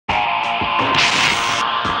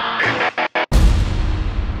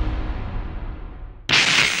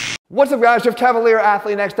What's up guys, Jeff Cavaliere,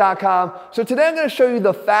 AthleanX.com. So today I'm going to show you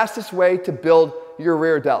the fastest way to build your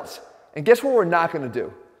rear delts. And guess what we're not going to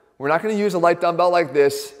do? We're not going to use a light dumbbell like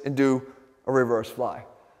this and do a reverse fly.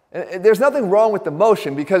 And there's nothing wrong with the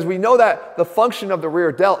motion because we know that the function of the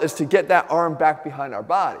rear delt is to get that arm back behind our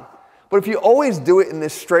body. But if you always do it in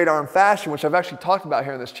this straight arm fashion, which I've actually talked about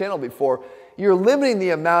here on this channel before, you're limiting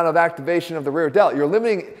the amount of activation of the rear delt. You're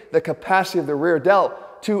limiting the capacity of the rear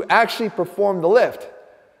delt to actually perform the lift.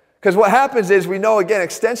 Because what happens is, we know again,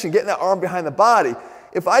 extension, getting that arm behind the body.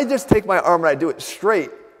 If I just take my arm and I do it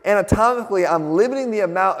straight, anatomically I'm limiting the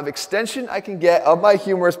amount of extension I can get of my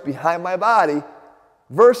humerus behind my body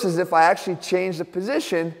versus if I actually change the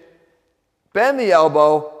position, bend the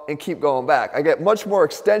elbow, and keep going back. I get much more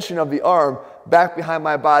extension of the arm back behind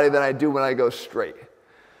my body than I do when I go straight.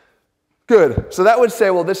 Good. So that would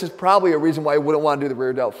say, well, this is probably a reason why you wouldn't want to do the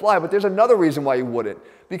rear delt fly, but there's another reason why you wouldn't.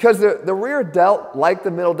 Because the rear delt, like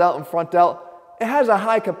the middle delt and front delt, it has a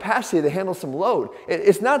high capacity to handle some load.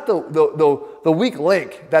 It's not the weak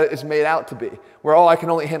link that it's made out to be, where, oh, I can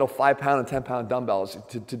only handle 5-pound and 10-pound dumbbells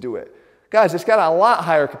to do it. Guys, it's got a lot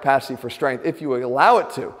higher capacity for strength if you allow it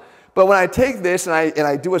to. But when I take this and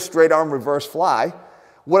I do a straight arm reverse fly,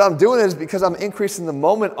 what I'm doing is, because I'm increasing the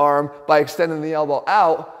moment arm by extending the elbow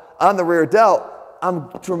out on the rear delt, I'm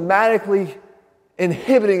dramatically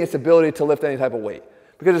inhibiting its ability to lift any type of weight.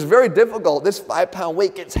 Because it's very difficult. This 5-pound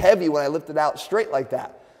weight gets heavy when I lift it out straight like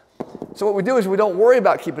that. So what we do is we don't worry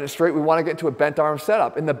about keeping it straight. We want to get into a bent arm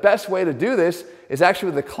setup. And the best way to do this is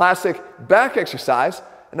actually with the classic back exercise,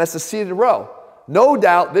 and that's the seated row. No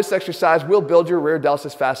doubt this exercise will build your rear delts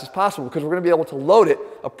as fast as possible because we're going to be able to load it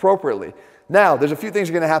appropriately. Now, there's a few things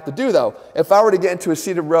you're going to have to do though. If I were to get into a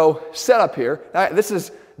seated row setup here, this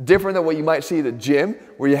is different than what you might see at a gym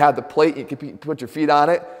where you have the plate, you can put your feet on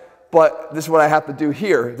it. But this is what I have to do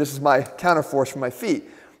here. This is my counterforce for my feet.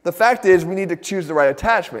 The fact is, we need to choose the right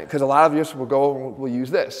attachment because a lot of us will go and we'll use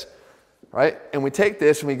this, right? And we take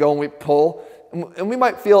this and we go and we pull, and we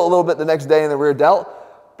might feel a little bit the next day in the rear delt,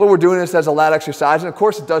 but we're doing this as a lat exercise. And of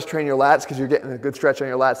course, it does train your lats because you're getting a good stretch on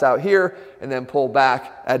your lats out here, and then pull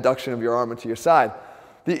back, adduction of your arm into your side.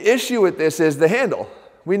 The issue with this is the handle.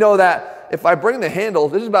 We know that if I bring the handle,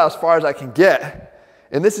 this is about as far as I can get,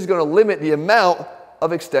 and this is going to limit the amount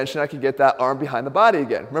of extension I can get that arm behind the body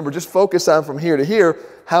again. Remember, just focus on from here to here,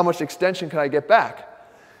 how much extension can I get back?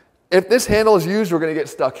 If this handle is used, we're going to get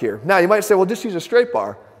stuck here. Now, you might say, well, just use a straight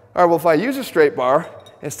bar. All right, well, if I use a straight bar,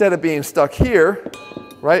 instead of being stuck here,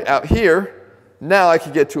 right out here, now I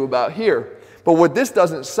can get to about here. But what this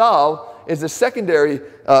doesn't solve is the secondary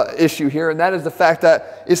issue here, and that is the fact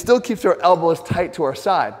that it still keeps our elbows tight to our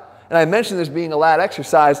side. And I mentioned this being a lat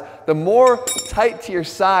exercise. The more tight to your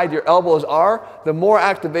side your elbows are, the more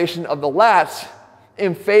activation of the lats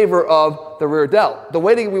in favor of the rear delt. The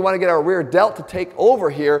way that we want to get our rear delt to take over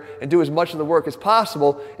here and do as much of the work as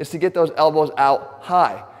possible is to get those elbows out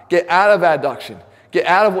high. Get out of adduction. Get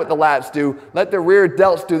out of what the lats do. Let the rear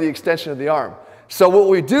delts do the extension of the arm. So what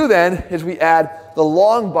we do then is we add the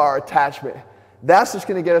long bar attachment. That's just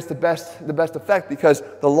going to get us the best effect because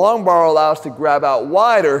the long bar will allow us to grab out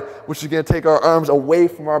wider, which is going to take our arms away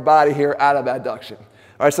from our body here out of adduction.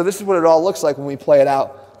 All right, so this is what it all looks like when we play it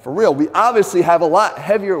out for real. We obviously have a lot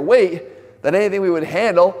heavier weight than anything we would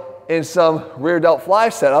handle in some rear delt fly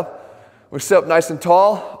setup. We sit up nice and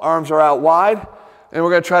tall, arms are out wide, and we're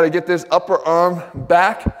going to try to get this upper arm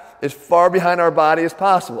back as far behind our body as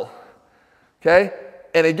possible. Okay?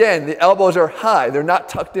 And again, the elbows are high. They're not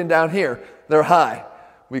tucked in down here. They're high.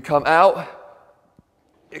 We come out,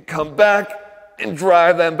 and come back, and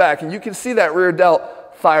drive them back. And you can see that rear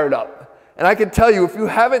delt fired up. And I can tell you, if you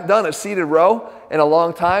haven't done a seated row in a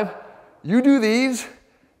long time, you do these,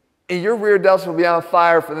 and your rear delts will be on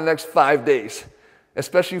fire for the next 5 days,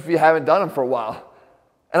 especially if you haven't done them for a while.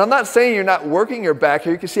 And I'm not saying you're not working your back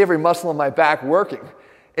here. You can see every muscle in my back working.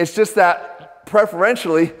 It's just that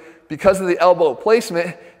preferentially, because of the elbow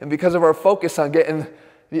placement and because of our focus on getting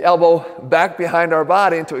the elbow back behind our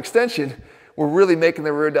body into extension, we're really making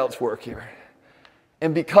the rear delts work here.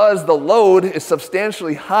 And because the load is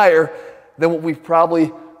substantially higher than what we've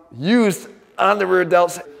probably used on the rear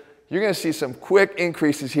delts, you're going to see some quick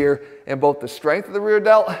increases here in both the strength of the rear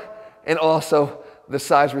delt and also the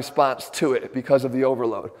size response to it because of the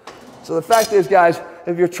overload. So the fact is, guys,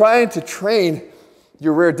 if you're trying to train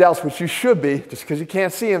your rear delts, which you should be, just because you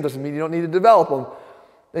can't see them doesn't mean you don't need to develop them,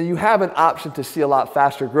 then you have an option to see a lot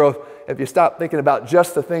faster growth if you stop thinking about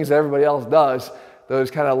just the things that everybody else does, those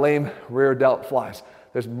kind of lame rear delt flies.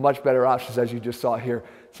 There's much better options, as you just saw here.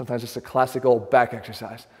 Sometimes it's a classic old back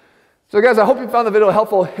exercise. So guys, I hope you found the video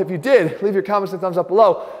helpful. If you did, leave your comments and thumbs up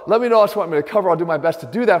below. Let me know what you want me to cover. I'll do my best to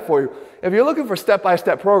do that for you. If you're looking for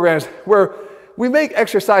step-by-step programs where we make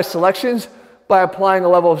exercise selections by applying a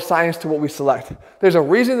level of science to what we select. There's a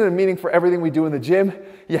reason and a meaning for everything we do in the gym.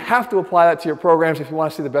 You have to apply that to your programs if you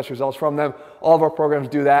want to see the best results from them. All of our programs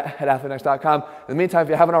do that at athletenext.com. In the meantime, if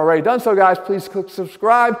you haven't already done so, guys, please click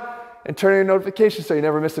subscribe and turn on your notifications so you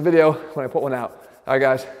never miss a video when I put one out. All right,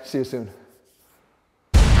 guys, see you soon.